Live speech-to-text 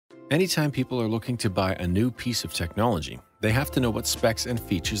Anytime people are looking to buy a new piece of technology, they have to know what specs and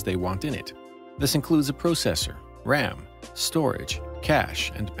features they want in it. This includes a processor, RAM, storage,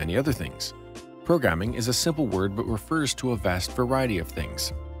 cache, and many other things. Programming is a simple word but refers to a vast variety of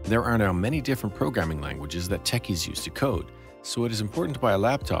things. There are now many different programming languages that techies use to code, so it is important to buy a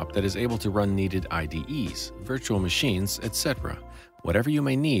laptop that is able to run needed IDEs, virtual machines, etc., whatever you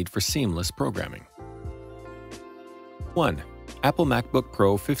may need for seamless programming. 1. Apple MacBook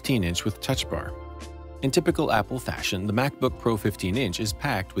Pro 15-inch with Touch Bar. In typical Apple fashion, the MacBook Pro 15-inch is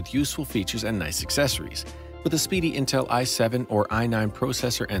packed with useful features and nice accessories. With a speedy Intel i7 or i9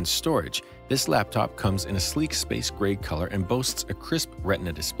 processor and storage, this laptop comes in a sleek space gray color and boasts a crisp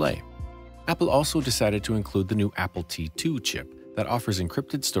Retina display. Apple also decided to include the new Apple T2 chip that offers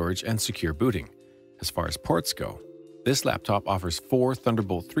encrypted storage and secure booting. As far as ports go, this laptop offers 4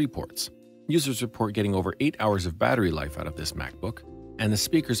 Thunderbolt 3 ports. Users report getting over 8 hours of battery life out of this MacBook, and the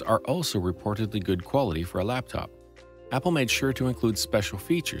speakers are also reportedly good quality for a laptop. Apple made sure to include special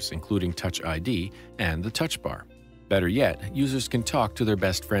features including Touch ID and the Touch Bar. Better yet, users can talk to their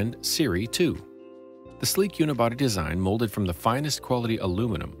best friend Siri too. The sleek unibody design molded from the finest quality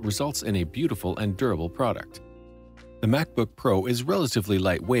aluminum results in a beautiful and durable product. The MacBook Pro is relatively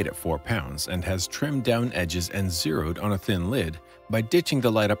lightweight at 4 pounds and has trimmed down edges and zeroed on a thin lid by ditching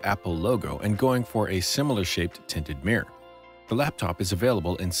the light-up Apple logo and going for a similar-shaped tinted mirror. The laptop is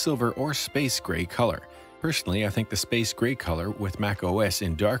available in silver or space gray color. Personally, I think the space gray color with macOS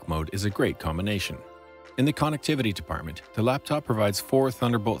in dark mode is a great combination. In the connectivity department, the laptop provides 4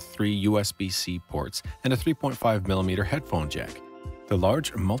 Thunderbolt 3 USB-C ports and a 3.5mm headphone jack. The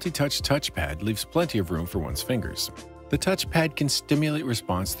large multi-touch touchpad leaves plenty of room for one's fingers. The touchpad can stimulate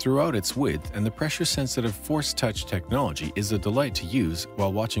response throughout its width, and the pressure-sensitive Force Touch technology is a delight to use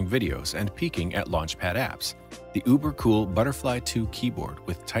while watching videos and peeking at Launchpad apps. The uber-cool Butterfly 2 keyboard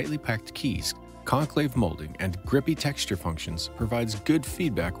with tightly packed keys, concave molding, and grippy texture functions provides good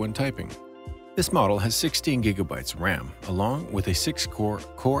feedback when typing. This model has 16GB RAM, along with a 6-core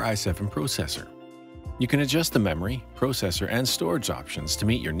Core i7 processor. You can adjust the memory, processor, and storage options to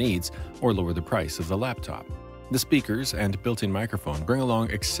meet your needs or lower the price of the laptop. The speakers and built-in microphone bring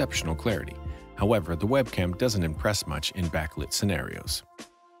along exceptional clarity. However, the webcam doesn't impress much in backlit scenarios.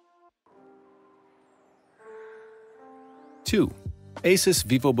 2. Asus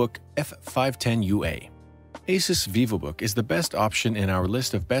VivoBook F510UA. Asus VivoBook is the best option in our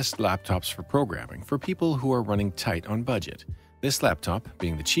list of best laptops for programming for people who are running tight on budget. This laptop,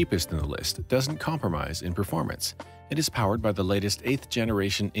 being the cheapest in the list, doesn't compromise in performance. It is powered by the latest 8th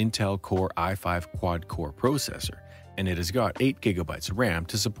generation Intel Core i5 quad-core processor, and it has got 8GB of RAM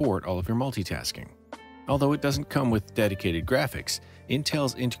to support all of your multitasking. Although it doesn't come with dedicated graphics,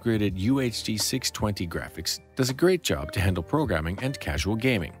 Intel's integrated UHD 620 graphics does a great job to handle programming and casual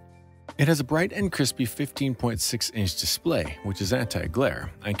gaming. It has a bright and crispy 15.6-inch display, which is anti-glare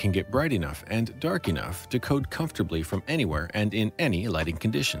and can get bright enough and dark enough to code comfortably from anywhere and in any lighting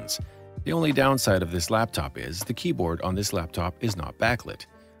conditions. The only downside of this laptop is the keyboard on this laptop is not backlit,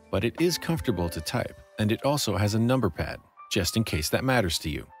 but it is comfortable to type, and it also has a number pad, just in case that matters to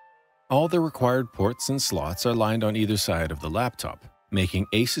you. All the required ports and slots are lined on either side of the laptop, making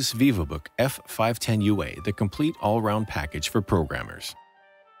Asus VivoBook F510UA the complete all-round package for programmers.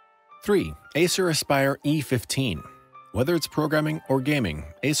 3. Acer Aspire E15. Whether it's programming or gaming,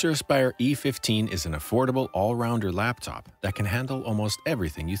 Acer Aspire E15 is an affordable all-rounder laptop that can handle almost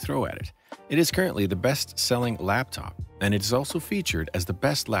everything you throw at it. It is currently the best-selling laptop, and it is also featured as the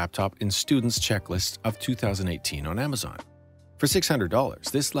best laptop in Students' Checklist of 2018 on Amazon. For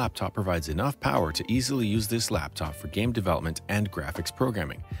 $600, this laptop provides enough power to easily use this laptop for game development and graphics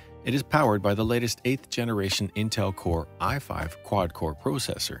programming. It is powered by the latest 8th generation Intel Core i5 quad-core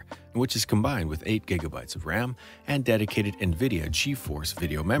processor, which is combined with 8GB of RAM and dedicated NVIDIA GeForce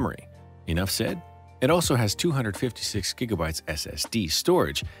video memory. Enough said? It also has 256GB SSD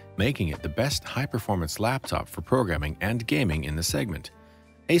storage, making it the best high-performance laptop for programming and gaming in the segment.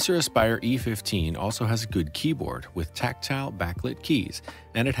 Acer Aspire E15 also has a good keyboard with tactile backlit keys,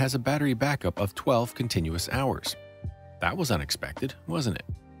 and it has a battery backup of 12 continuous hours. That was unexpected, wasn't it?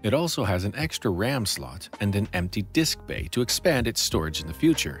 It also has an extra RAM slot and an empty disk bay to expand its storage in the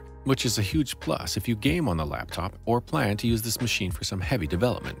future, which is a huge plus if you game on the laptop or plan to use this machine for some heavy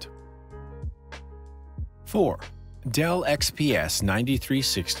development. 4. Dell XPS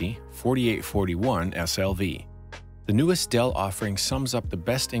 9360-4841 SLV. The newest Dell offering sums up the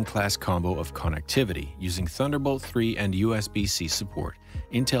best-in-class combo of connectivity using Thunderbolt 3 and USB-C support,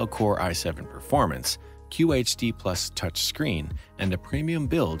 Intel Core i7 performance, QHD+ touchscreen, and a premium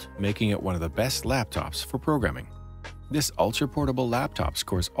build, making it one of the best laptops for programming. This ultra-portable laptop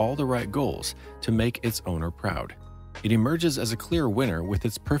scores all the right goals to make its owner proud. It emerges as a clear winner with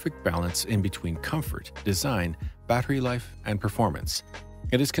its perfect balance in between comfort, design, battery life, and performance.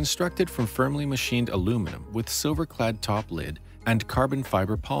 It is constructed from firmly machined aluminum with silver-clad top lid and carbon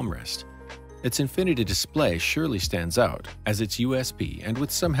fiber palm rest. Its infinity display surely stands out as it's USB, and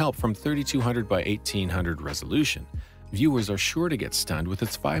with some help from 3200 by 1800 resolution, viewers are sure to get stunned with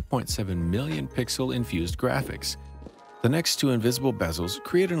its 5.7 million pixel infused graphics. The next two invisible bezels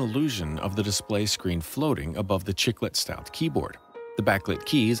create an illusion of the display screen floating above the chiclet-styled keyboard. The backlit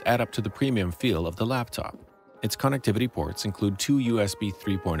keys add up to the premium feel of the laptop. Its connectivity ports include two USB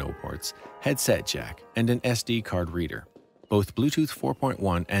 3.0 ports, headset jack, and an SD card reader. Both Bluetooth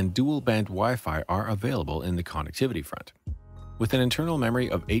 4.1 and dual-band Wi-Fi are available in the connectivity front. With an internal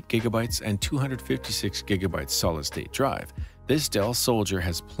memory of 8GB and 256GB solid-state drive, this Dell Soldier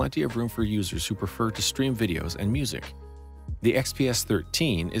has plenty of room for users who prefer to stream videos and music. The XPS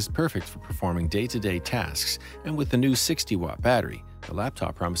 13 is perfect for performing day-to-day tasks, and with the new 60-watt battery, the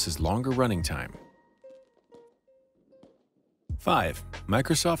laptop promises longer running time. 5.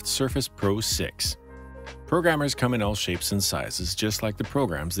 Microsoft Surface Pro 6. Programmers come in all shapes and sizes, just like the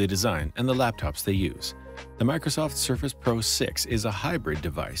programs they design and the laptops they use. The Microsoft Surface Pro 6 is a hybrid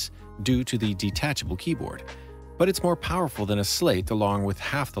device due to the detachable keyboard, but it's more powerful than a Slate along with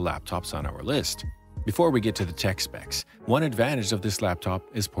half the laptops on our list. Before we get to the tech specs, one advantage of this laptop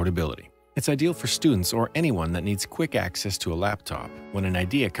is portability. It's ideal for students or anyone that needs quick access to a laptop when an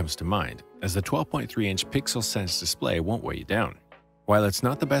idea comes to mind, as the 12.3-inch Pixel Sense display won't weigh you down. While it's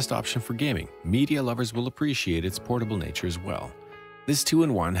not the best option for gaming, media lovers will appreciate its portable nature as well. This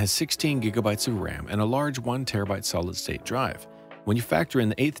 2-in-1 has 16GB of RAM and a large 1TB solid-state drive. When you factor in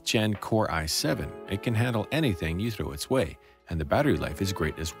the 8th Gen Core i7, it can handle anything you throw its way, and the battery life is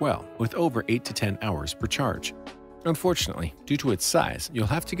great as well, with over 8 to 10 hours per charge. Unfortunately, due to its size, you'll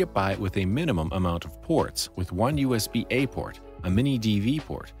have to get by with a minimum amount of ports, with one USB-A port, a mini DV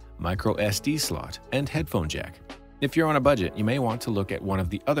port, micro SD slot, and headphone jack. If you're on a budget, you may want to look at one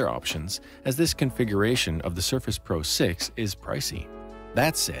of the other options, as this configuration of the Surface Pro 6 is pricey.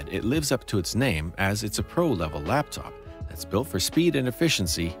 That said, it lives up to its name as it's a pro-level laptop that's built for speed and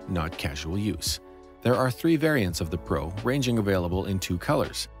efficiency, not casual use. There are 3 variants of the Pro, ranging available in 2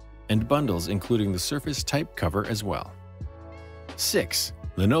 colors, and bundles including the Surface Type cover as well. 6.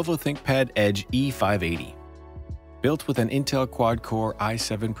 Lenovo ThinkPad Edge E580. Built with an Intel quad-core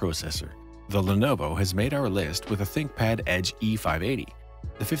i7 processor, the Lenovo has made our list with a ThinkPad Edge E580.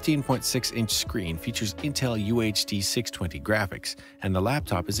 The 15.6-inch screen features Intel UHD 620 graphics, and the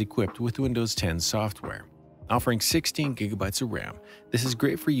laptop is equipped with Windows 10 software. Offering 16GB of RAM, this is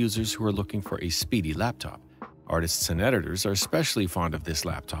great for users who are looking for a speedy laptop. Artists and editors are especially fond of this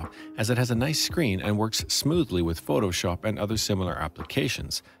laptop as it has a nice screen and works smoothly with Photoshop and other similar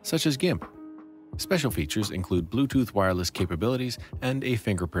applications, such as GIMP. Special features include Bluetooth wireless capabilities and a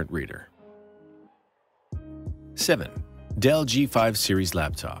fingerprint reader. 7. Dell G5 Series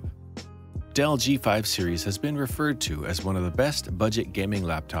Laptop. Dell G5 Series has been referred to as one of the best budget gaming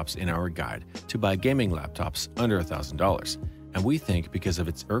laptops in our guide to buy gaming laptops under $1,000, and we think because of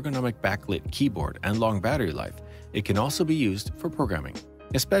its ergonomic backlit keyboard and long battery life, it can also be used for programming,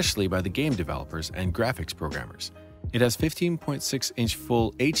 especially by the game developers and graphics programmers. It has 15.6-inch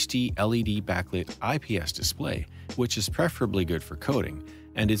full HD LED backlit IPS display, which is preferably good for coding,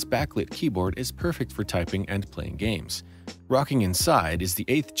 and its backlit keyboard is perfect for typing and playing games. Rocking inside is the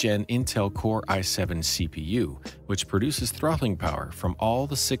 8th Gen Intel Core i7 CPU, which produces throttling power from all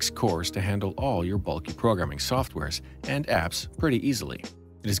the 6 cores to handle all your bulky programming softwares and apps pretty easily.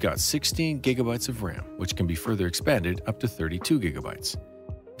 It has got 16GB of RAM, which can be further expanded up to 32GB.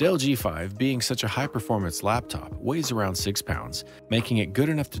 Dell G5, being such a high-performance laptop, weighs around 6 pounds, making it good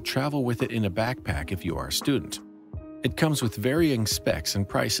enough to travel with it in a backpack if you are a student. It comes with varying specs and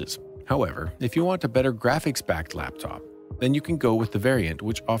prices. However, if you want a better graphics-backed laptop, then you can go with the variant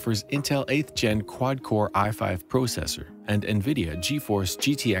which offers Intel 8th Gen quad-core i5 processor and NVIDIA GeForce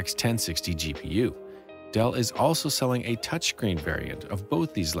GTX 1060 GPU. Dell is also selling a touchscreen variant of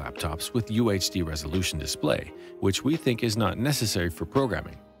both these laptops with UHD resolution display, which we think is not necessary for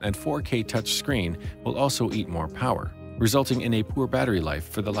programming, and 4K touchscreen will also eat more power, resulting in a poor battery life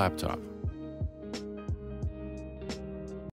for the laptop.